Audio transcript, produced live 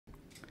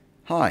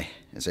Hi,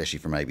 it's Ashley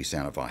from AB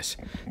Sound Advice.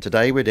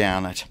 Today we're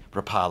down at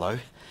Rapalo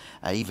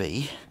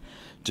AV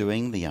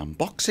doing the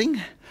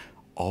unboxing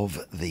of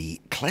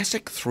the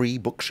Classic 3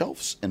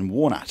 bookshelves in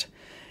walnut.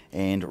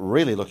 And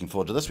really looking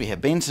forward to this. We have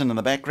Benson in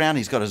the background.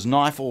 He's got his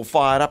knife all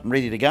fired up and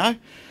ready to go.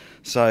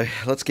 So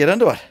let's get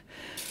into it.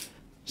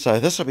 So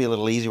this will be a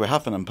little easy. We're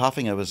huffing and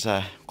puffing. It was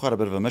quite a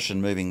bit of a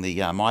mission moving the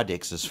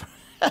Midexes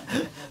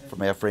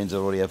from our friends at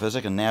Audio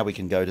Physic, and now we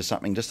can go to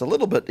something just a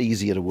little bit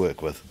easier to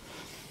work with.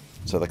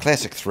 So the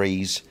Classic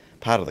 3s,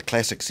 part of the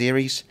Classic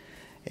series,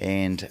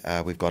 and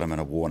we've got them in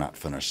a walnut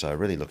finish, so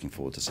really looking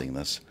forward to seeing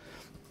this.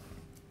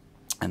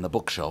 And the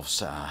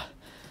bookshelves,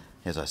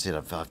 as I said,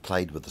 I've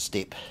played with the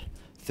Step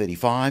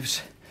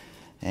 35s,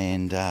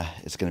 and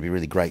it's going to be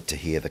really great to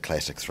hear the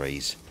Classic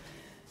 3s.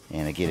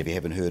 And again, if you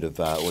haven't heard of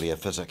Audio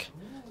Physic,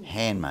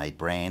 handmade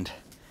brand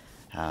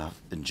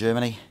in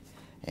Germany,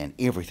 and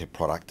every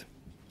product,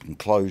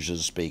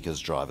 enclosures, speakers,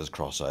 drivers,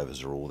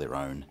 crossovers are all their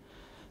own.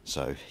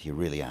 So you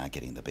really are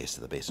getting the best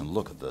of the best. And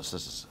look at this.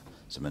 This is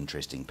some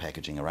interesting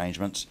packaging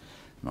arrangements.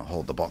 And I'll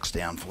hold the box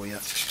down for you.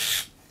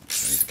 So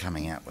he's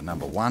coming out with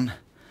number 1.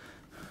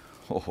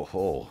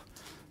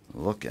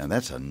 Look, and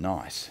that's a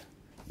nice.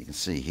 You can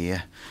see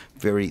here,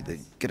 they're going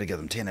to give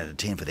them 10 out of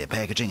 10 for their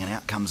packaging, and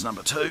out comes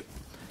number 2.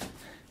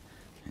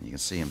 And you can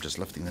see him just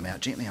lifting them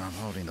out gently, and I'm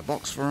holding the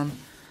box for him.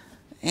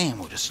 And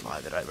we'll just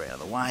slide that over out of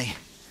the way.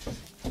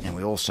 And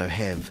we also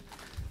have,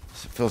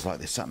 it feels like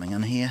there's something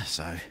in here,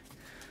 so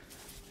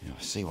you'll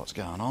see what's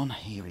going on.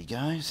 Here he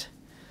goes.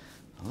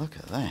 Look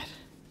at that.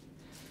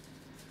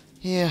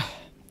 Yeah,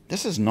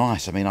 this is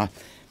nice. I mean,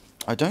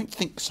 I don't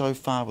think so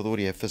far with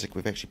Audio Physic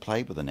we've actually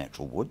played with a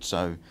natural wood,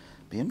 so it'll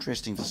be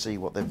interesting to see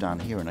what they've done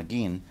here. And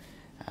again,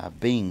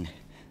 being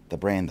the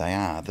brand they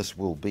are, this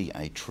will be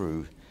a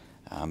true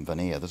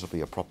veneer. This will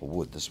be a proper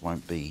wood. This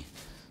won't be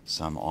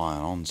some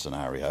iron-on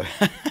scenario.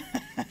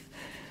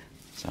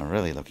 So I'm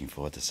really looking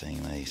forward to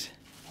seeing these.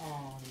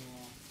 Oh,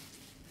 yeah.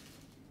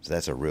 So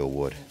that's a real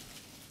wood.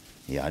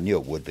 Yeah, I knew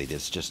it would be.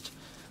 There's just,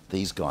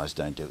 these guys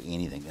don't do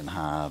anything in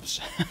halves.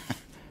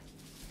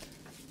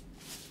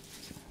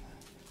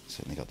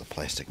 Certainly got the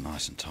plastic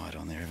nice and tight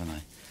on there, haven't they?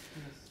 Yes.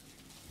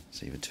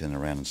 So even turn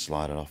around and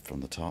slide it off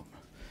from the top.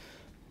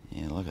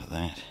 Yeah, look at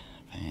that.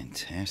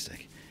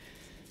 Fantastic.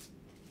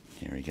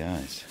 Here he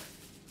goes.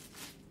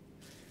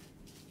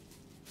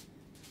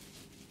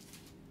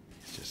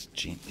 He's just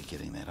gently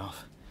getting that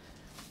off.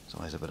 It's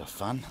always a bit of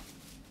fun.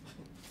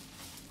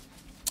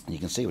 And you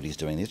can see what he's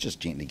doing. He's just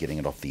gently getting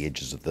it off the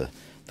edges of the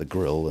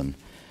grill, and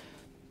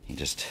he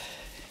just,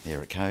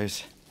 there it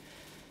goes.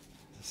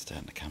 It's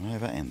starting to come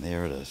over, and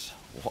there it is.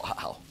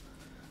 Wow.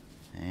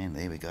 And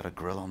there we got a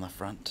grill on the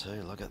front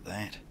too. Look at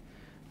that.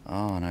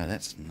 Oh no,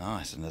 that's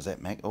nice. And is that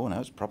oh no,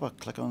 it's proper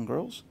click-on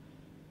grills.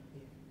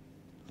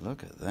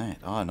 Look at that.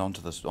 Oh, and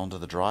onto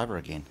the driver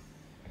again.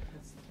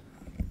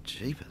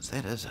 Jeepers,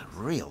 that is a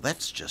real.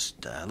 That's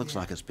just looks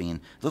like it's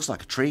been. Looks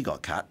like a tree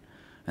got cut,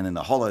 and then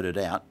they hollowed it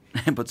out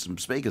and put some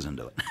speakers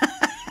into it.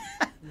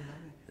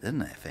 Isn't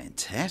that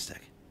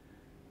fantastic?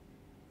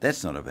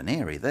 That's not a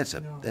veneer. That's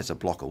a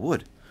block of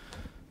wood.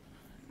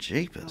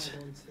 Jeepers.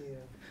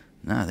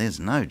 No, there's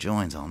no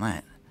joins on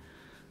that.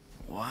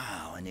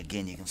 Wow. And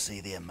again, you can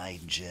see they're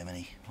made in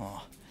Germany.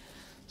 Oh,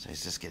 so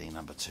he's just getting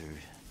number 2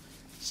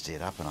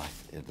 steered up, and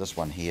this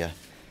one here,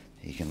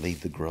 you can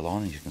leave the grill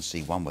on, and you can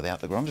see one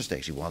without the grill. I'm just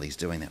actually, while he's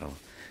doing that,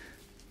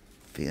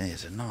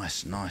 it's a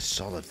nice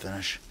solid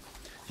finish.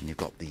 And you've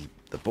got the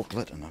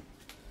booklet, and I'll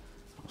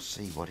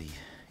see what he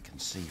can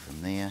see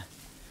from there.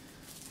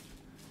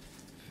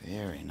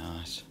 Very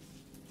nice.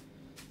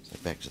 So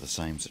back to the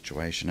same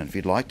situation. And if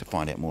you'd like to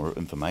find out more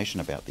information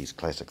about these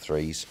Classic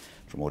 3s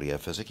from Audio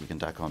Physic, you can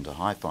duck onto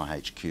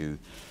hifihq.co.nz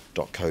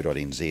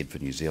for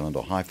New Zealand,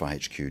 or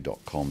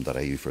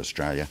hifihq.com.au for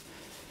Australia,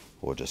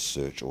 or just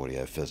search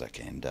Audio Physic.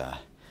 And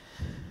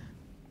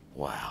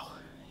wow,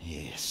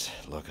 yes,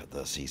 look at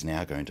this. He's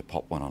now going to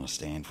pop one on a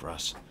stand for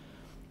us.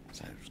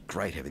 So it's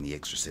great having the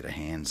extra set of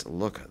hands.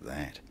 Look at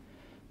that.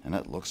 And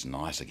it looks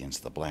nice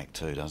against the black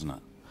too, doesn't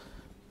it?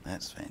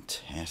 That's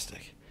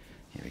fantastic.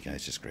 Here we go,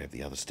 let's just grab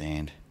the other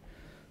stand.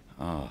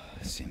 Oh,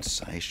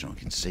 sensational. You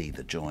can see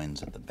the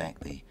joins at the back,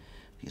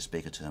 your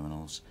speaker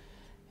terminals,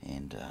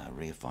 and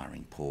rear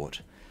firing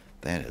port.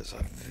 That is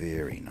a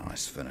very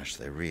nice finish.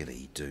 They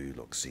really do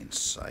look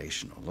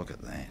sensational. Look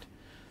at that.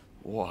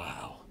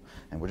 Wow.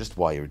 And we'll just,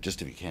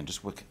 if you can, just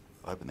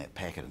open that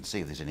packet and see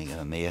if there's anything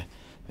in there,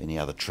 any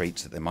other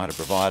treats that they might have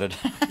provided.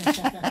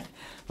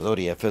 With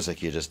Audio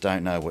Physic, you just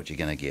don't know what you're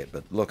going to get,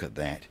 but look at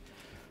that.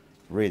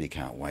 Really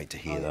can't wait to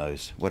hear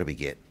those. What do we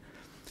get?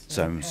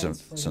 Some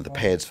the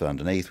pads for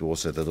underneath. We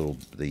also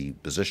the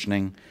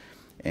positioning,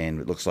 and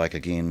it looks like,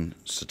 again,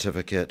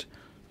 certificate,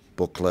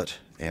 booklet,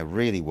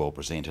 really well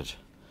presented.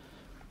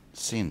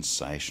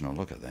 Sensational.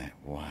 Look at that.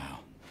 Wow.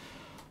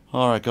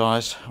 Alright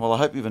guys, well I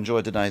hope you've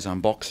enjoyed today's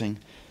unboxing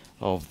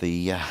of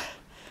the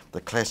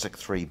Classic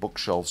 3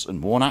 bookshelves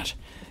in walnut,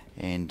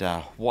 and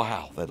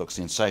wow, they look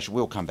sensational.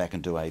 We'll come back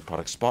and do a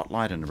product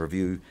spotlight and a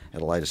review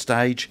at a later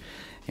stage,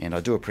 and I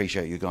do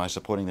appreciate you guys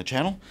supporting the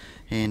channel,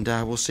 and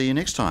we'll see you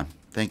next time.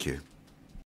 Thank you.